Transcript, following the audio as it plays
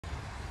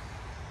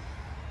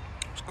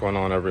Going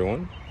on,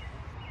 everyone?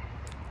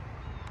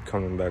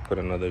 Coming back with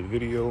another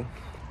video.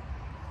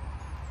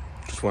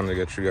 Just wanted to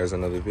get you guys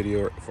another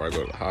video before I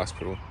go to the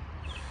hospital.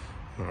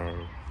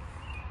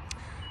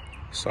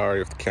 Sorry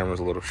if the camera's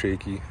a little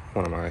shaky.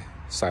 One of my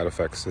side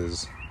effects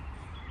is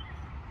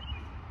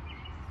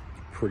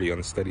pretty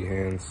unsteady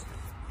hands.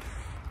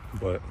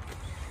 But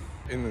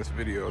in this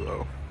video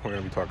though, we're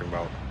gonna be talking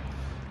about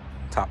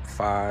top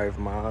 5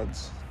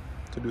 mods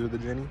to do to the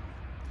Jenny.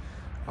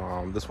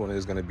 This one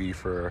is gonna be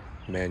for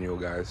manual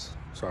guys.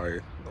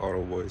 Sorry,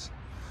 auto boys.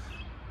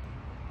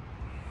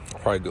 I'll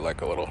probably do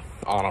like a little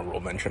honorable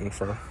mention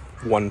for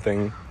one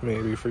thing,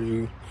 maybe for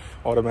you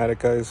automatic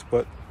guys,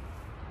 but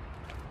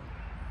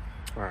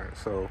all right.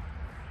 So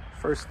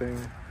first thing,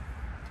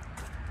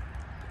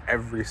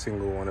 every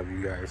single one of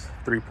you guys,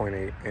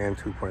 3.8 and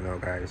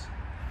 2.0 guys,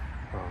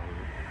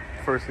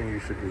 first thing you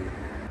should do,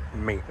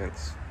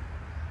 maintenance.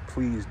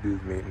 Please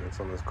do maintenance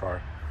on this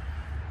car.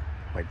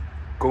 Like,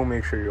 go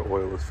make sure your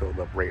oil is filled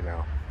up right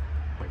now.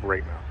 Like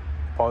right now.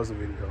 Pause the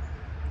video,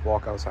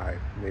 walk outside,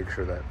 make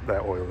sure that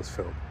that oil is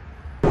filled.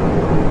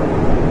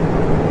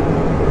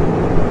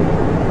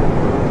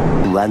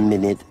 1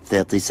 minute,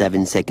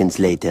 37 seconds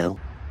later.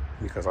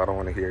 Because I don't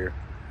want to hear,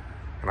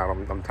 and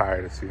I'm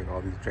tired of seeing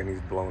all these Jennies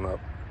blown up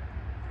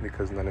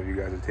because none of you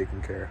guys are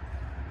taking care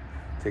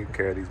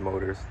of these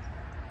motors.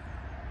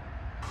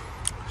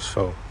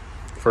 So,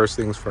 first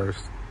things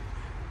first,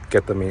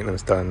 get the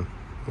maintenance done,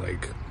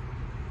 like,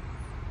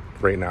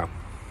 right now.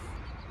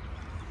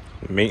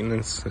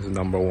 Maintenance is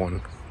number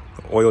one.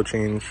 Oil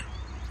change,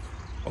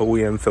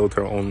 OEM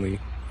filter only,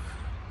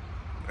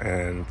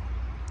 and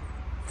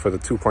for the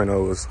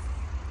 2.0s,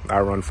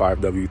 I run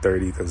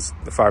 5W30 because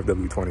the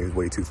 5W20 is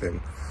way too thin.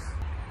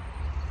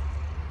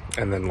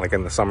 And then like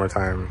in the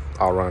summertime,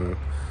 I'll run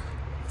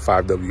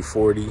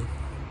 5W40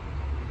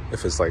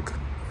 if it's like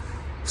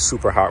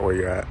super hot where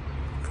you're at,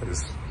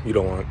 because you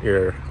don't want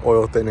your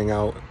oil thinning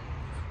out,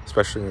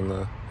 especially in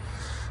the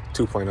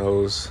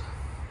 2.0s.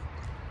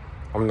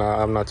 I'm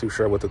not too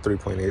sure with the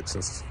 3.8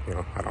 since, you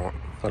know,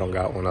 I don't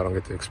got one. I don't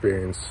get to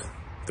experience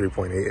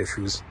 3.8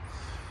 issues.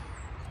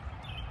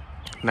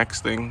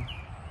 Next thing,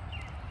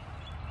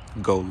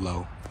 go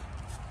low.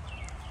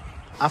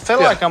 I feel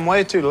like I'm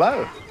way too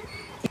low.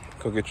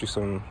 Go get you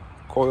some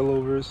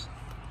coilovers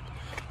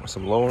or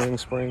some lowering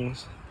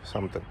springs,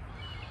 something.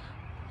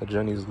 The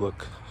Jennies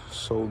look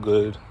so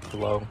good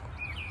low.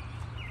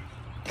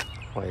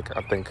 Like,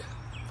 I think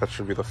that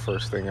should be the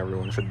first thing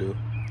everyone should do.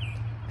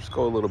 Just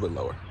go a little bit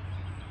lower.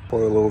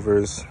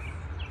 Coilovers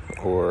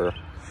or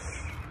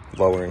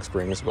lowering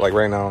springs. But like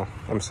right now,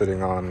 I'm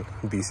sitting on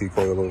BC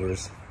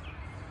coilovers,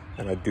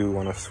 and I do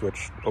want to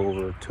switch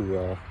over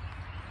to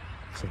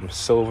some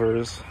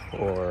silvers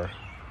or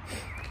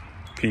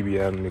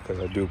PBM because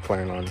I do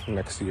plan on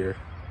next year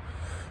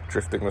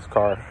drifting this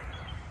car.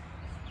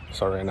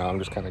 So right now I'm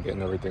just kind of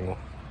getting everything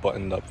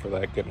buttoned up for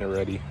that, getting it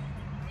ready,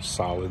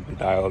 solid,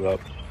 dialed up.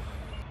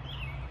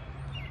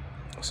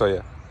 So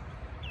yeah,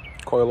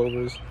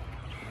 coilovers.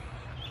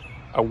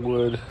 I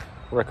would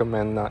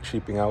recommend not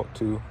cheaping out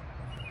too.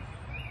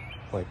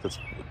 Like, that's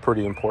a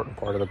pretty important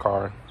part of the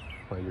car.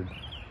 Like, you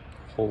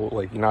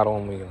not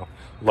only, you know,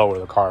 lower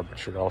the car,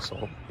 but you're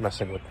also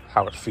messing with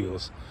how it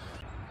feels.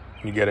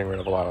 You're getting rid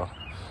of a lot of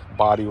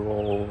body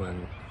roll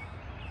and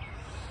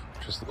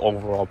just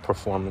overall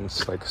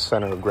performance. Like,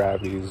 center of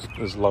gravity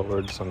is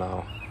lowered, so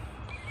now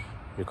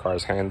your car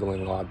is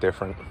handling a lot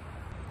different.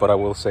 But I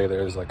will say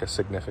there's like a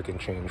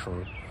significant change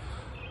from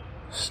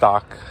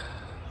stock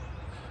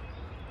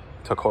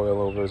to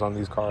coilovers on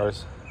these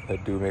cars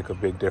that do make a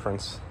big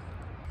difference.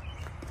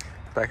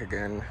 Back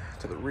again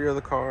to the rear of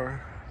the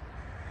car.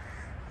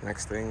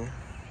 Next thing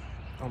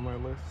on my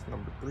list,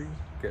 number 3,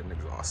 get an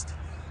exhaust.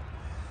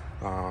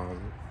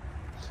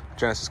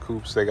 Genesis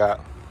Coupes, they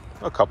got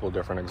a couple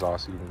different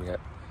exhausts you can get.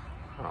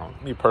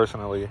 Me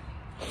personally,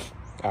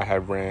 I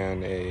had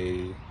ran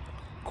a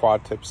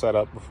quad tip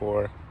setup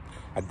before.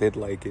 I did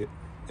like it.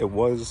 It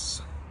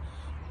was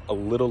a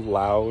little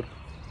loud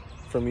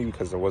for me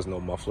because there was no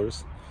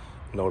mufflers,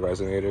 no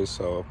resonators,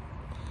 so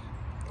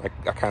I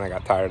kind of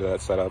got tired of that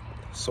setup.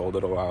 Sold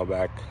it a while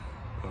back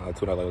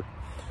to another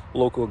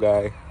local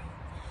guy,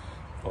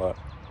 but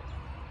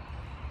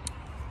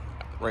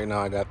right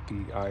now I got the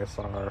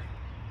ISR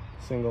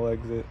single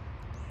exit,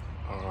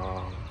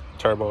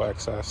 turbo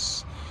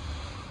XS,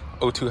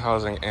 O2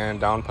 housing, and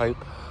downpipe.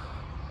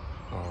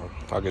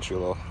 I'll get you a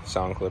little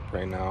sound clip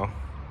right now.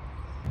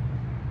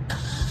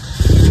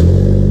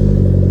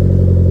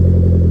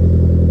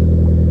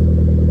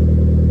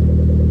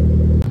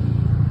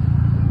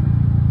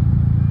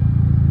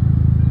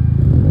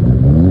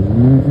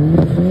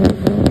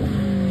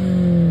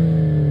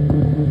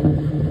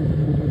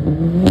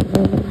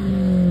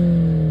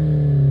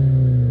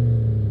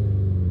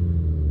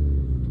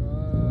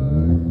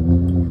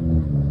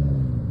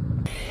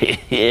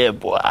 Yeah,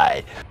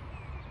 boy.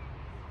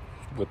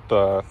 With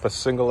the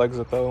single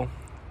exit though,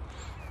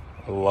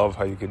 I love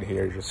how you can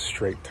hear just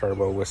straight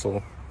turbo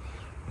whistle.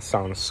 It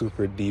sounds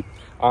super deep.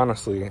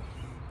 Honestly,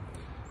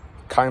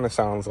 kind of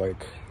sounds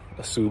like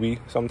a Subi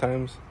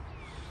sometimes.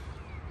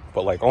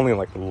 but like only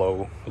like the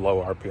low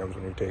RPMs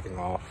when you're taking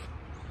off.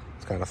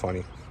 It's kind of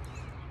funny.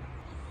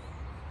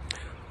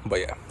 But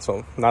yeah,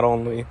 so not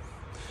only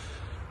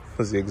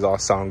does the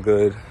exhaust sound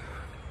good,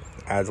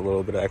 adds a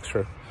little bit of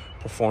extra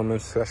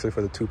performance, especially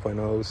for the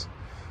 2.0s.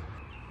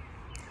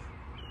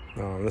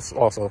 This is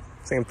also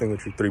same thing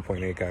with your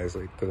 3.8 guys.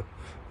 Like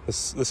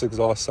this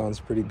exhaust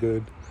sounds pretty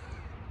good.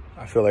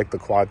 I feel like the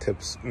quad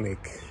tips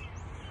make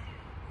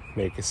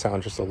it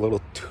sound just a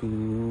little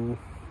too,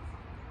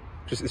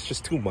 it's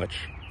just too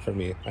much for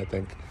me, I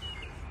think.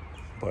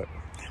 But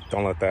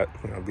don't let that,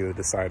 you know, be the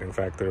deciding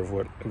factor of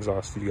what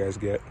exhaust you guys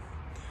get.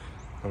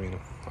 I mean,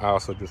 I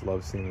also just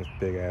love seeing this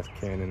big ass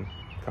cannon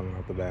coming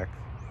out the back.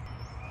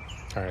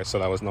 All right, so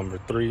that was number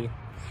 3,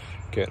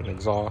 getting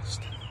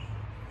exhaust.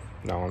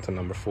 Now on to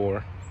number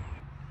 4.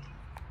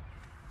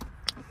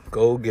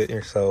 Go get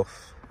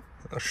yourself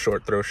a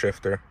short throw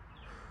shifter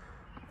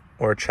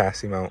or a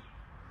chassis mount.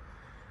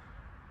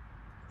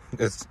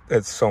 It's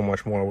so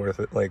much more worth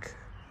it. Like,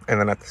 and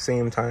then at the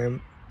same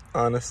time,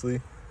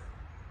 honestly,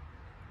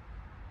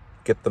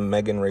 get the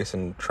Megan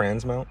Racing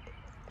trans mount,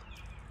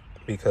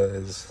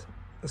 because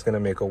it's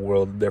gonna make a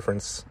world of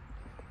difference.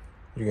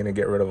 You're gonna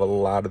get rid of a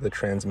lot of the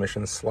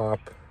transmission slop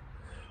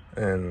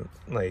and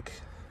like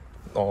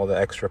all the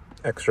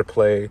extra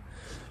play.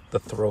 The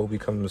throw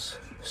becomes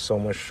so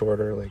much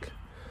shorter, like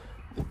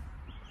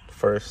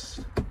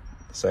first,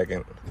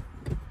 second,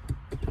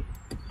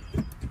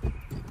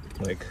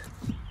 like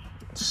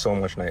it's so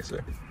much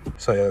nicer.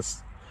 So yeah,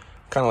 it's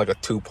kind of like a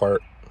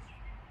 2-part,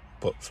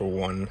 but for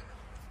one,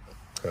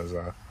 because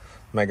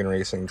Megan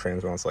Racing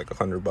trans mount's like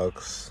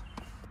 $100,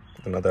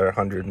 another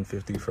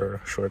 150 for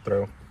a short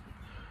throw.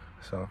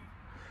 So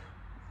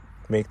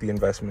make the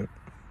investment.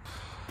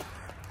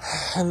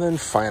 And then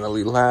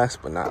finally,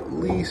 last but not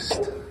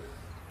least,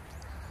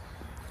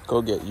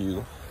 go get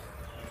you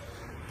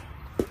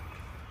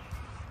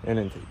an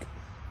intake.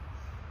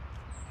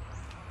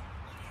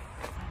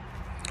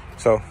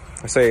 So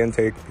I say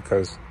intake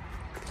because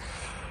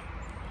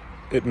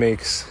it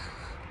makes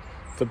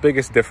the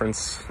biggest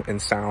difference in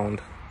sound,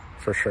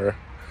 for sure,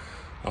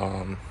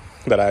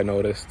 that I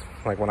noticed.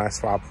 Like when I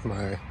swapped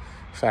my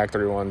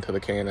factory one to the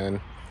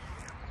K&N,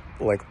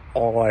 like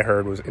all I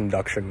heard was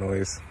induction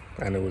noise,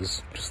 and it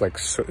was just like,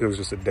 it was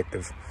just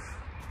addictive.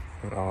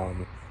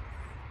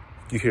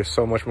 You hear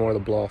so much more of the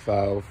blow-off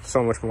valve,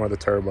 so much more of the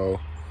turbo.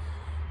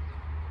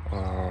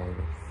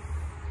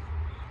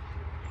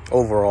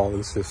 Overall,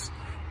 it's just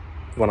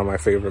one of my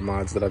favorite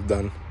mods that I've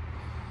done.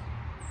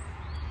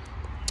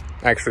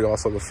 Actually,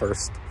 also the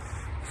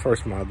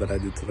first mod that I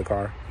did to the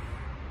car.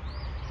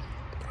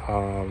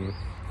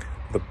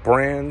 The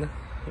brand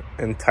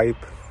and type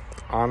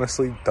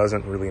honestly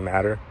doesn't really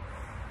matter,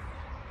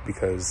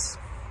 because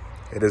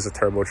it is a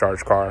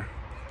turbocharged car.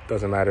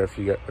 Doesn't matter if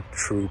you get a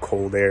true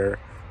cold air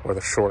or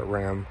the short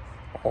ram,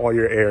 all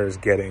your air is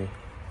getting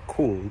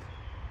cooled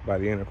by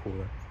the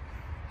intercooler.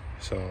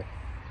 So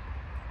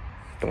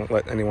don't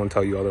let anyone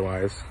tell you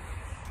otherwise.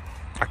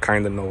 I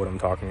kind of know what I'm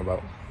talking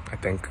about, I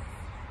think.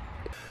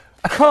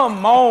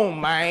 Come on,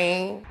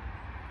 man.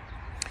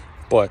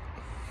 But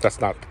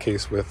that's not the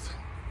case with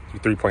you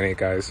 3.8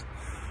 guys.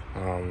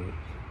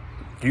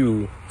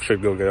 You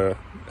should go get an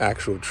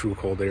actual true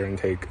cold air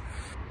intake.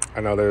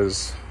 I know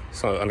there's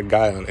a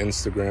guy on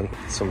Instagram,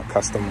 some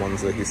custom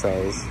ones that he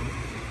sells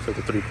for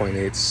the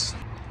 3.8s.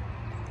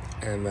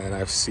 And then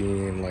I've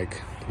seen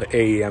like the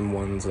AEM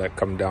ones that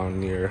come down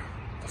near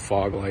the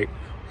fog light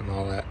and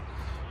all that.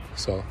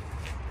 So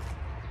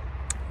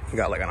you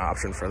got like an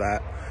option for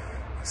that.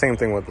 Same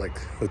thing with like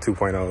the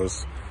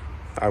 2.0s.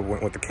 I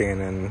went with the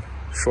K&N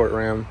short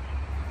ram,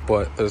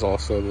 but there's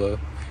also the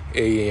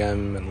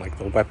AEM and like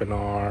the Weapon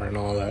R and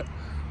all that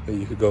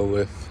you could go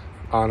with.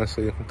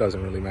 Honestly, it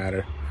doesn't really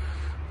matter.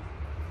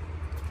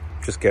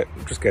 Just get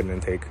an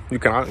intake. You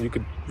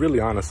could really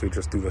honestly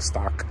just do the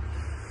stock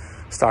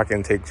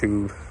intake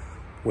tube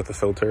with a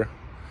filter.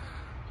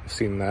 I've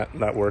seen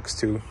that works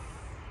too.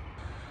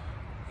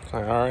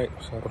 All right,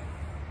 so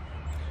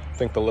I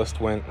think the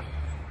list went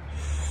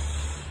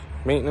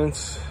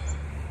maintenance,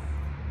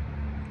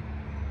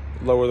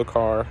 lower the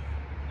car,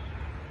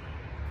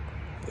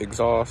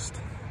 exhaust,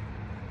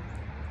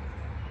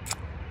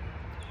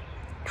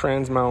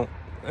 trans mount,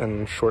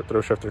 and short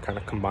throw shifter kind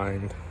of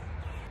combined,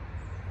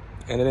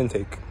 and an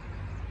intake.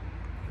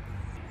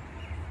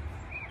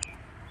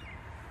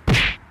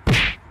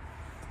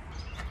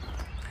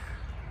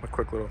 A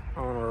quick little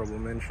honorable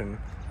mention.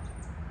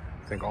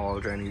 I think all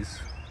Jennies,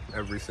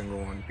 every single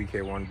one,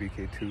 BK1,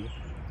 BK2,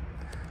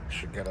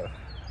 should get a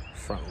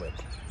front lip,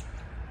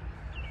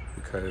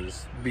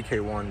 because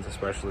BK1s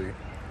especially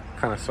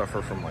kind of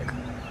suffer from like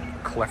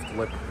cleft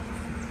lip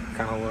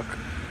kind of look.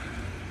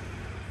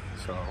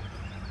 So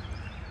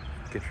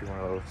get you one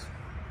of those.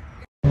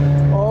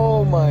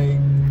 Oh my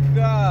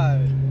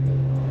god.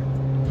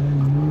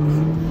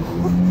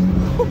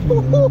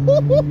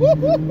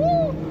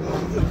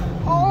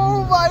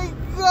 Oh my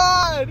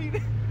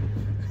god.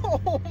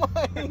 Oh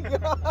my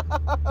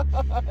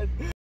god.